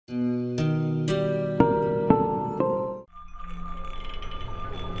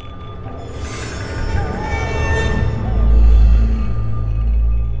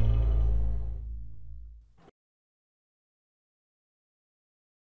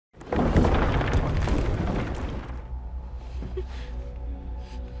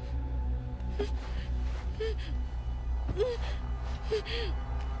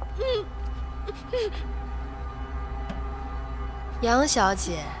杨小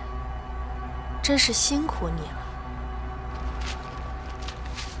姐，真是辛苦你了。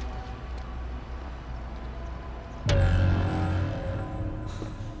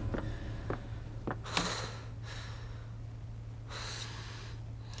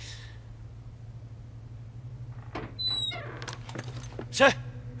谁？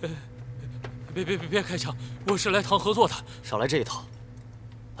别开枪！我是来谈合作的。少来这一套，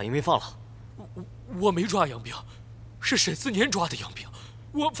把杨兵放了。我没抓杨兵，是沈思年抓的杨兵。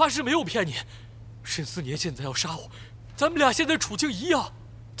我发誓没有骗你。沈思年现在要杀我，咱们俩现在处境一样，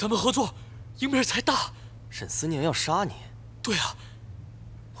咱们合作，赢面才大。沈思年要杀你？对啊。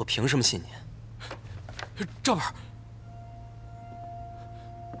我凭什么信你？这门。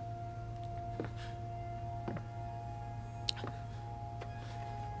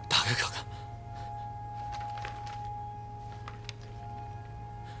打开看看。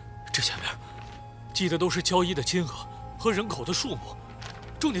这下面记的都是交易的金额和人口的数目，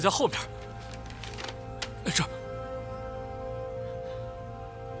重点在后面。这儿，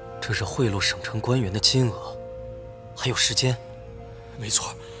这是贿赂省城官员的金额，还有时间。没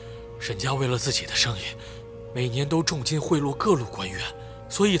错，沈家为了自己的生意，每年都重金贿赂各路官员，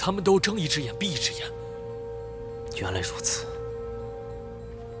所以他们都睁一只眼闭一只眼。原来如此。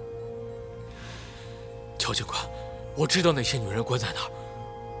乔警官，我知道那些女人关在哪儿，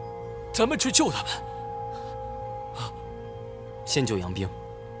咱们去救他们。啊！先救杨兵。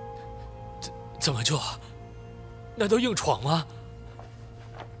怎么救啊？难道硬闯吗？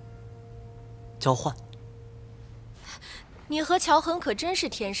交换。你和乔恒可真是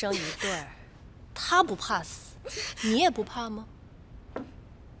天生一对儿，他不怕死，你也不怕吗？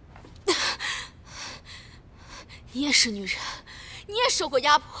你也是女人，你也受过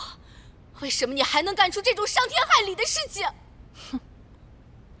压迫，为什么你还能干出这种伤天害理的事情？哼！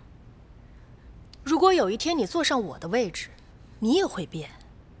如果有一天你坐上我的位置，你也会变，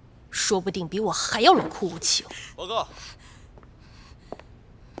说不定比我还要冷酷无情。报告，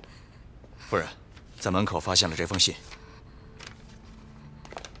夫人，在门口发现了这封信。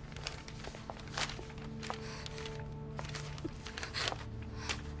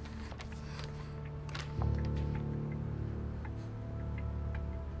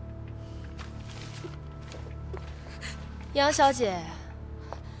杨小姐，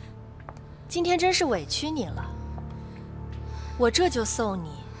今天真是委屈你了。我这就送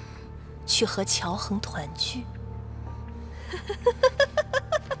你去和乔恒团聚。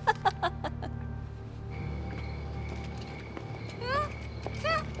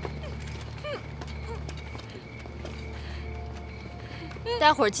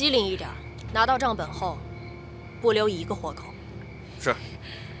待会儿机灵一点，拿到账本后，不留一个活口。是。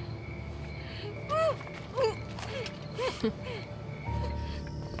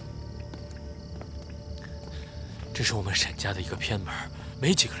这是我们沈家的一个偏门，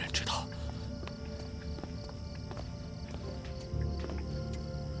没几个人知道。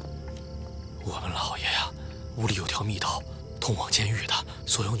我们老爷呀，屋里有条密道，通往监狱的，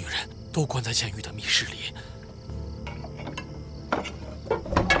所有女人都关在监狱的密室里。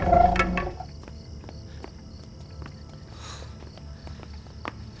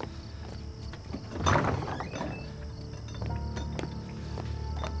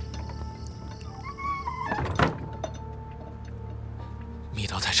密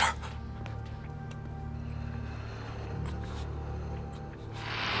道在这儿。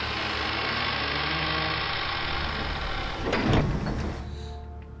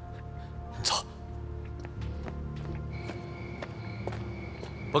走。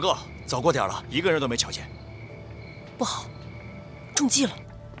报告，早过点了，一个人都没瞧见。不好，中计了。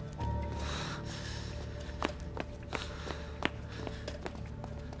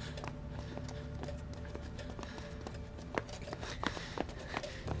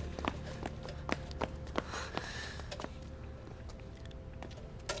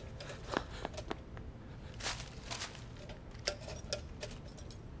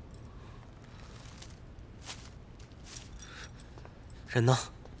人呢？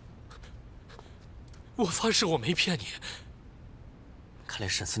我发誓我没骗你。看来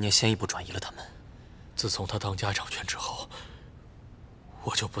沈思年先一步转移了他们。自从他当家掌权之后，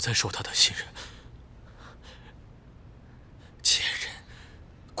我就不再受他的信任。奸人，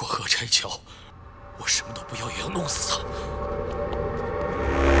过河拆桥，我什么都不要，也要弄死他。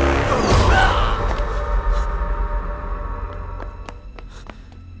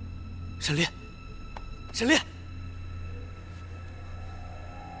沈烈，沈烈！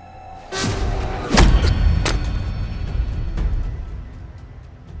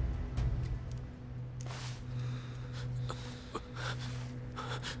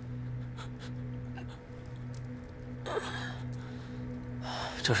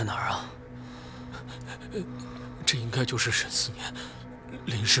这是哪儿啊？这应该就是沈思年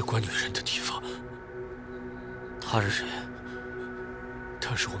临时关女人的地方。他是谁？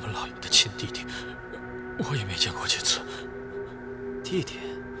他是我们老爷的亲弟弟，我也没见过几次。弟弟？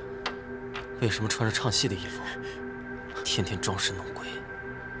为什么穿着唱戏的衣服，天天装神弄鬼？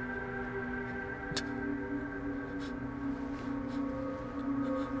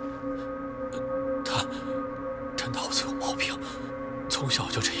他脑子有毛病，从小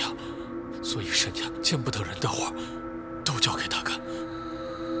就这样，所以沈家见不得人的活都交给他干。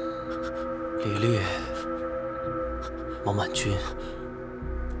李丽、毛满军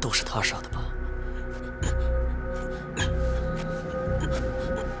都是他杀的吧？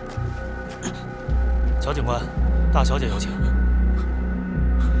乔警官，大小姐有请。